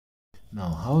Now,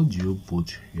 how do you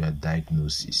put your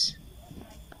diagnosis?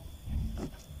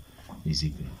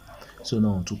 Basically, so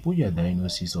now to put your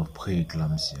diagnosis of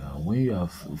pre-eclampsia, when you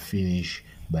have finished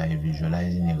by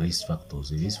visualizing the risk factors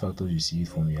you see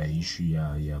from your history,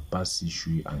 your past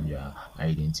history, and your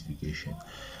identification.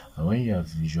 And when you have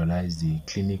visualized the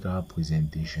clinical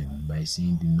presentation by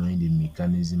knowing the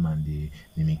mechanism and the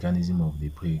mechanism of the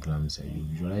pre-eclampsia, you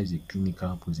visualize the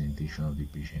clinical presentation of the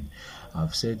patient.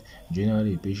 I've said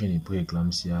generally a patient in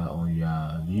pre-eclampsia, on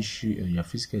your history, on your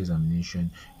physical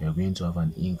examination, you're going to have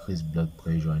an increased blood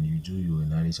pressure, and you do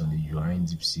urinalysis on the urine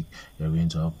dipstick, you're going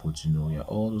to have proteinuria.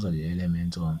 All those are the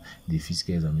elements on the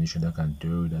physical examination that can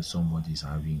tell you that somebody is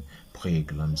having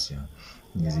pre-eclampsia.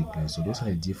 So those are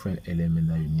the different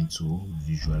elements that you need to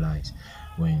visualize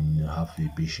when you have a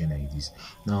patient like this.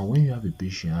 Now, when you have a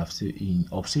patient, after in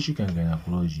obstetrics and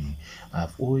gynecology,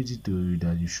 I've already told you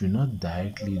that you should not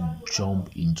directly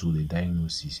jump into the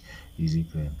diagnosis.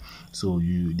 So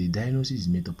the diagnosis is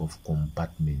made up of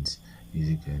compartments.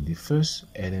 The first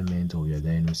element of your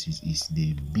diagnosis is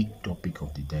the big topic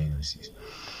of the diagnosis.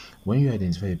 When you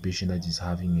identify a patient that is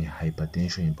having a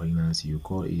hypertension in pregnancy, you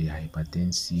call it a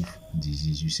hypertensive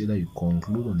disease. You say that you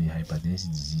conclude on a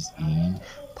hypertensive disease in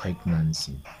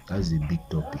pregnancy. That's the big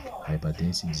topic,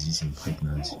 hypertensive disease in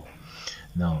pregnancy.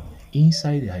 Now,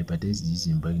 inside the hypertensive disease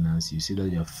in pregnancy, you say that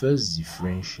your first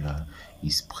differential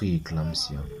is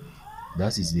pre-eclampsia.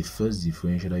 That is the first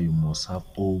differential that you must have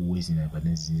always in hypertensive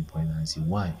disease in pregnancy.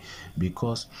 Why?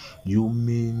 Because you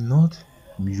may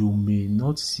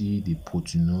not see the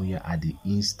proteinuria at the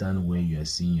instant where you are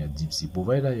seeing your dipstick.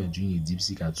 Provided you are doing a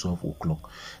dipstick at 12 o'clock,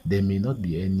 there may not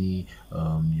be any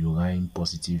urine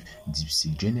positive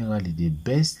dipstick. Generally, the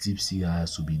best dipstick that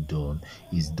has to be done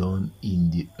is done in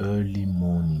the early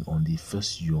morning on the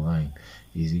first urine.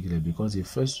 Because the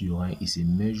first urine is a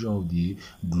measure of the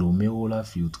glomerular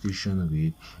filtration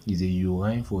rate, is a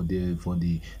urine for the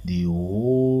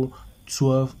whole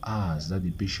 12 hours that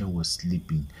the patient was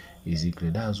sleeping.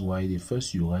 That's why the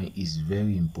first urine is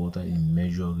very important in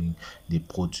measuring the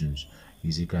proteins.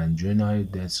 And generally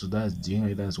that's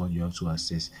what you have to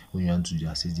assess when you want to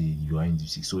assess the urine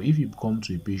dipstick. So if you come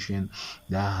to a patient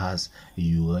that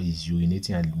is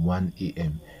urinating at 1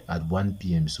 p.m.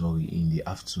 in the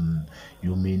afternoon,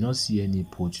 you may not see any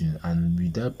protein, and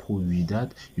with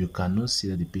that you cannot say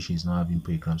that the patient is not having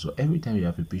pre-eclampsia. So every time you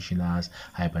have a patient that has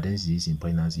hypertensive disease in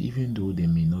pregnancy, even though there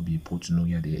may not be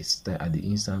proteinuria at the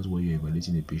instance where you're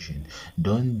evaluating the patient,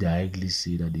 don't directly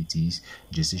say that it is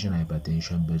gestational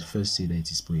hypertension, but first say that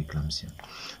it is pre-eclampsia.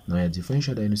 Now, your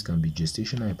differential diagnosis can be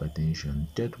gestational hypertension,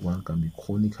 third one can be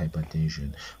chronic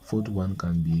hypertension, fourth one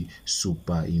can be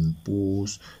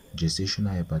superimposed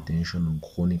gestational hypertension on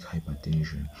chronic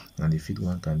hypertension, and the fifth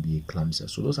one can be eclampsia.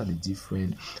 So those are the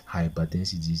different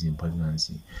hypertensive disease in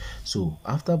pregnancy. So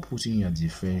after putting your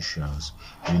differentials,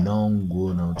 we now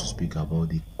go to speak about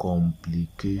the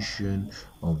complication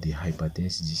of the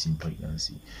hypertensive disease in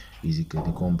pregnancy. The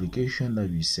complication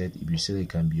that we said it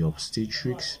can be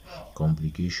obstetrics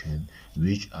complication,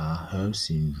 which are HERV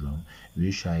syndrome,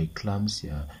 which are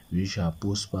eclampsia, which are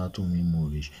postpartum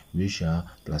hemorrhage, which are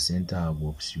placenta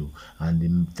abruptio, and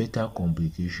the fetal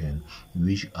complication,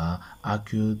 which are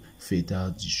acute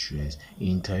fetal distress,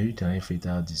 intrauterine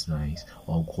fetal demise,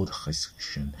 or growth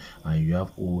restriction. And you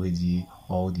have already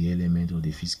all the elements of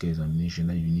the physical examination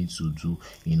that you need to do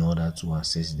in order to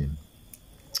assess them.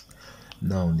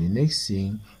 Now, the next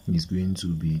thing is going to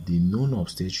be the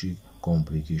non-obstetric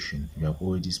complication. We have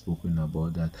already spoken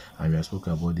about that, and we have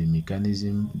spoken about the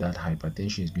mechanism that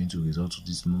hypertension is going to result to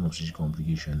this non-obstetric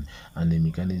complication, and the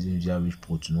mechanism via which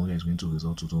proteinuria is going to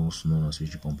result to those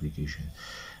non-obstetric complication.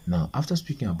 Now, after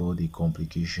speaking about the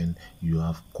complication, you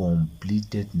have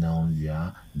completed now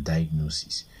your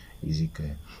diagnosis.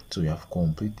 So you have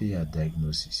completed your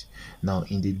diagnosis. Now,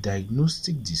 in the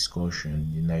diagnostic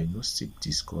discussion,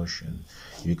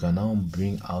 you can now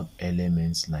bring out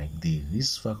elements like the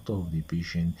risk factor of the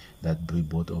patient that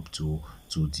brought up to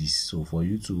this. So for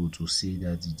you to say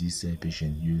that this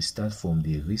patient, you start from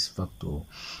the risk factor,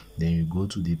 then you go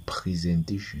to the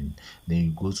presentation, then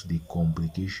you go to the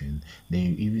complication, then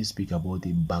you even speak about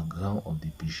the background of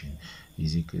the patient.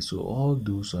 So all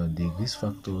those are the risk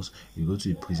factors. You go to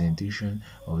the presentation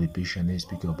of the patient, then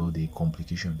speak about the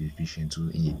complication of the patient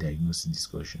in a diagnostic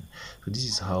discussion. So this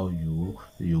is how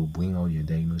you bring out your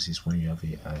diagnosis when you have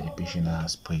a patient that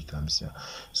has pre-eclampsia.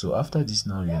 So after this,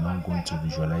 now you are now going to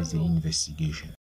visualize the investigation.